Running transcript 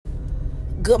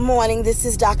Good morning. This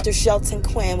is Dr. Shelton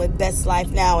Quinn with Best Life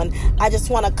Now, and I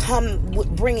just want to come with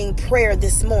bringing prayer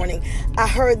this morning. I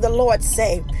heard the Lord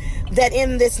say that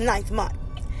in this 9th month,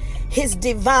 His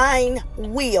divine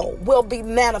will be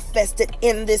manifested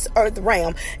in this earth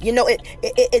realm. You know,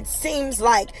 it seems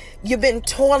like you've been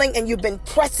toiling and you've been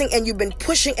pressing and you've been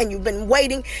pushing and you've been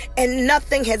waiting and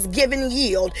nothing has given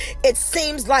yield. It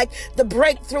seems like the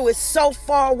breakthrough is so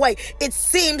far away. It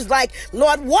seems like,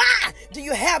 Lord, why do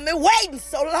you have me waiting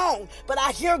so long? But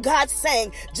I hear God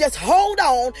saying, just hold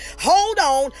on,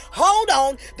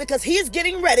 because He's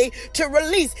getting ready to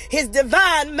release His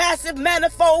divine, massive,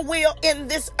 manifold will in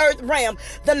this earth realm.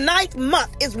 The 9th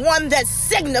month is one that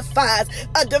signifies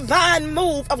a divine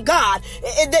move of God.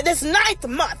 This 9th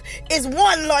month is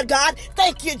one, Lord God,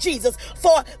 thank you, Jesus,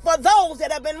 for those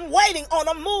that have been waiting on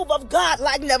a move of God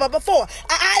like never before.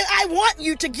 I want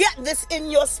you to get this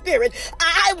in your spirit.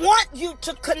 I want you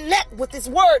to connect with this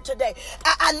word today.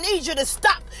 I need you to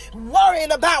stop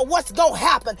worrying about what's going to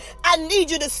happen. I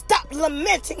need you to stop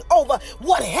lamenting over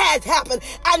what has happened.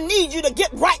 I need you to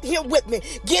get right here with me.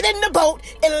 Get in the boat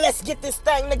and let's get this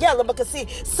thing together, because see,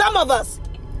 some of us,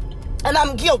 and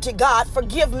I'm guilty, God,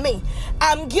 forgive me.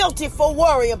 I'm guilty for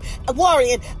worrying.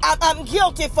 I'm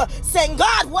guilty for saying,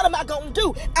 God, what am I going to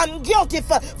do? I'm guilty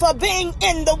for being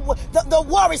in the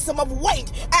worrisome of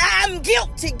wait. I'm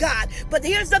guilty, God. But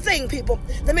here's the thing, people.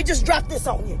 Let me just drop this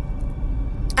on you.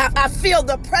 I feel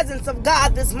the presence of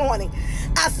God this morning.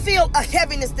 I feel a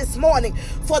heaviness this morning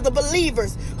for the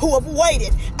believers who have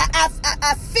waited.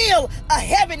 I feel a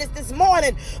heaviness this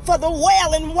morning for the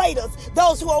wailing waiters,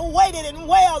 those who are waited and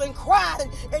wailed and cried,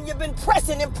 and you've been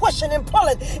pressing and pushing and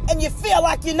pulling, and you feel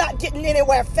like you're not getting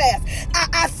anywhere fast.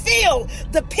 I feel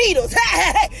the Peters.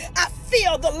 I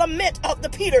feel the lament of the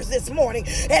Peters this morning.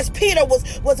 As Peter was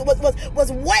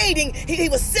waiting, he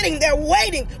was sitting there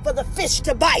waiting for the fish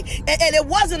to bite. And it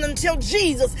wasn't until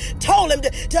Jesus told him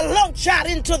to launch out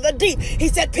into the deep. He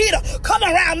said, Peter, come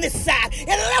around this side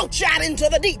and launch out into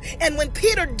the deep. And when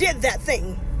Peter did that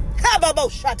thing,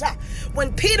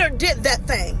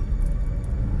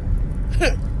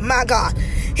 my God,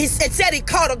 it said he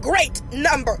caught a great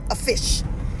number of fish.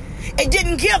 It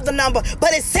didn't give the number,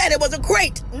 but it said it was a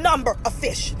great number of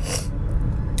fish.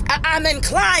 I'm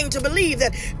inclined to believe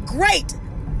that great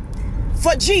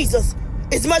for Jesus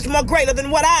is much more greater than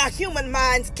what our human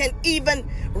minds can even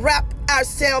wrap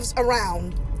ourselves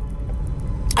around.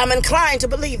 I'm inclined to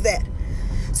believe that.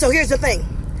 So here's the thing.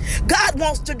 God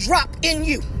wants to drop in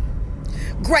you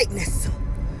greatness.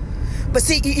 But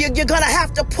see, you're going to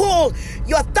have to pull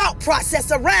your thought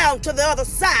process around to the other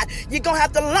side. You're going to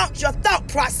have to launch your thought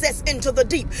process into the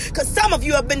deep. Because some of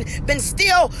you have been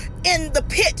still in the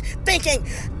pit thinking,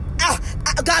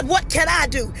 God, what can I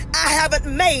do? I haven't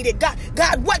made it. God,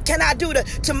 what can I do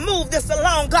to move this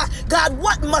along? God,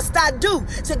 what must I do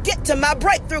to get to my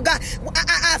breakthrough? God,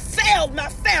 I failed my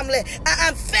family.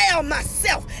 I failed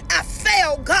myself. I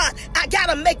failed God. I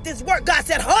got to make this work. God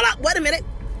said, hold up, wait a minute.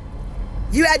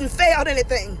 You hadn't failed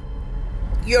anything.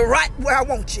 You're right where I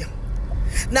want you.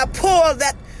 Now pull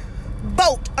that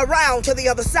boat around to the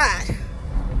other side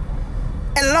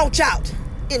and launch out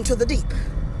into the deep.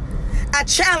 I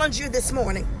challenge you this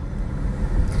morning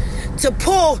to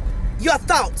pull your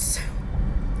thoughts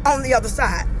on the other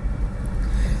side.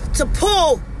 To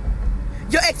pull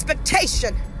your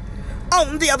expectation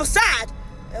on the other side.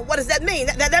 And what does that mean?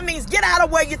 That means get out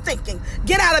of where you're thinking.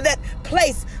 Get out of that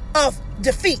place of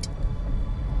defeat.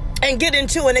 And get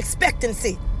into an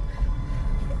expectancy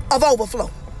of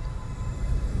overflow.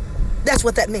 That's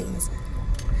what that means.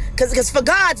 Because for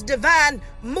God's divine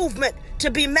movement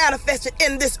to be manifested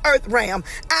in this earth realm,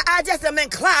 I just am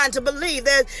inclined to believe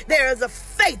that there is a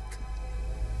faith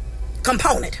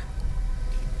component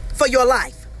for your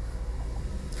life.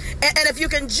 And if you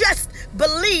can just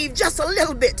believe just a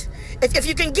little bit, if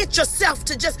you can get yourself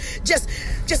to just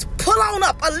pull on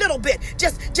up a little bit,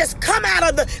 just come out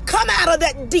of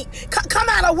that deep, come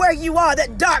out of where you are,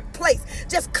 that dark place,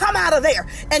 just come out of there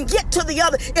and get to the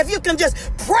other. If you can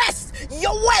just press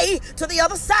your way to the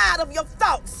other side of your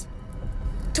thoughts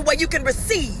to where you can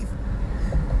receive,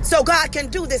 so God can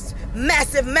do this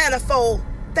massive manifold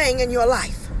thing in your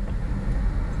life.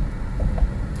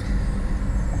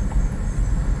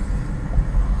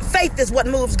 Faith is what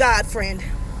moves God, friend.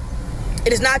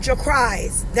 It is not your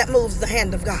cries that moves the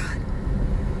hand of God.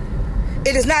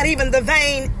 It is not even the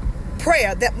vain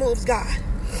prayer that moves God.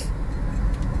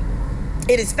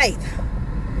 It is faith.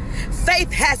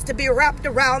 Faith has to be wrapped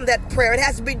around that prayer. It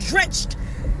has to be drenched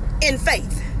in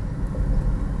faith.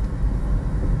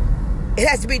 It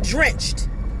has to be drenched.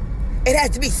 It has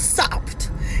to be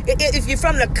sopped. If you're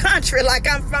from the country, like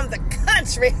I'm from the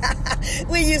country,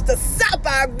 we used to sop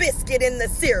our biscuit in the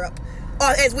syrup, or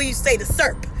as we used to say, the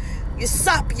syrup. You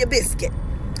sop your biscuit.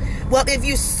 Well, if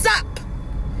you sop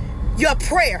your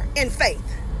prayer in faith,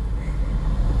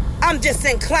 I'm just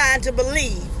inclined to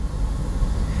believe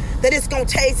that it's going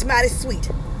to taste mighty sweet,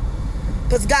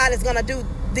 because God is going to do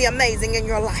the amazing in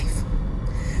your life.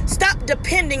 Stop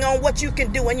depending on what you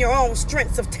can do in your own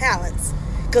strengths of talents,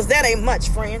 because that ain't much,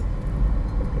 friend.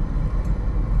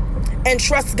 And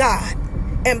trust God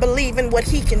and believe in what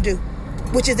he can do,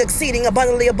 which is exceeding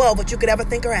abundantly above what you could ever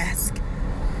think or ask.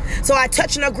 So I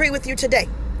touch and agree with you today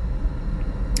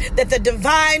that the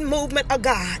divine movement of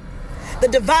God, the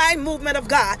divine movement of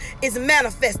God is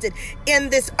manifested in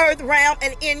this earth realm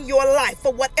and in your life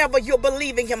for whatever you're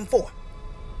believing him for.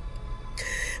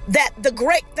 That the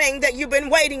great thing that you've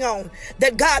been waiting on,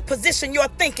 that God positioned your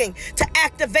thinking to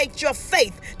activate your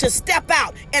faith, to step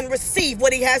out and receive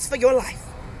what he has for your life.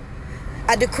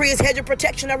 I decree his hedge of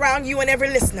protection around you and every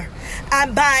listener. I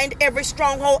bind every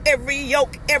stronghold, every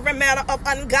yoke, every manner of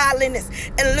ungodliness,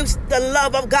 and loose the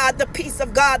love of God, the peace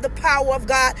of God, the power of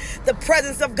God, the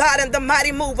presence of God, and the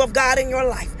mighty move of God in your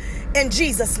life. In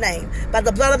Jesus' name, by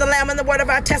the blood of the Lamb and the word of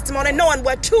our testimony, knowing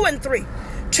where two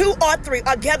or three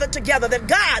are gathered together, that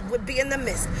God would be in the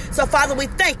midst. So, Father, we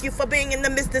thank you for being in the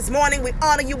midst this morning. We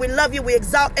honor you, we love you, we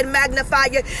exalt and magnify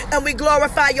you, and we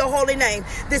glorify your holy name.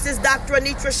 This is Dr.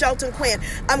 Anitra Shelton Quinn.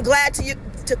 I'm glad to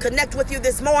connect with you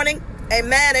this morning.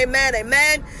 Amen, amen,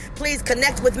 amen. Please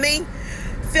connect with me.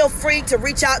 Feel free to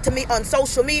reach out to me on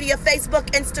social media,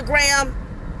 Facebook, Instagram,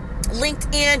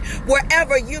 LinkedIn,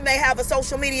 wherever you may have a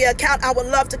social media account. I would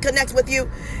love to connect with you.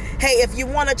 Hey, if you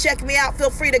want to check me out,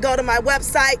 feel free to go to my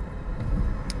website.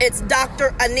 It's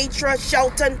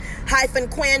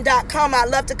DrAnitraShelton-Quinn.com. I'd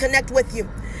love to connect with you.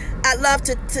 I'd love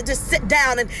to just sit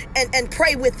down and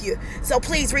pray with you. So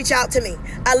please reach out to me.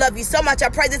 I love you so much. I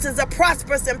pray this is a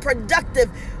prosperous and productive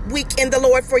week in the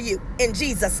Lord for you. In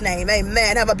Jesus' name,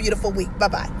 amen. Have a beautiful week.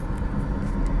 Bye-bye.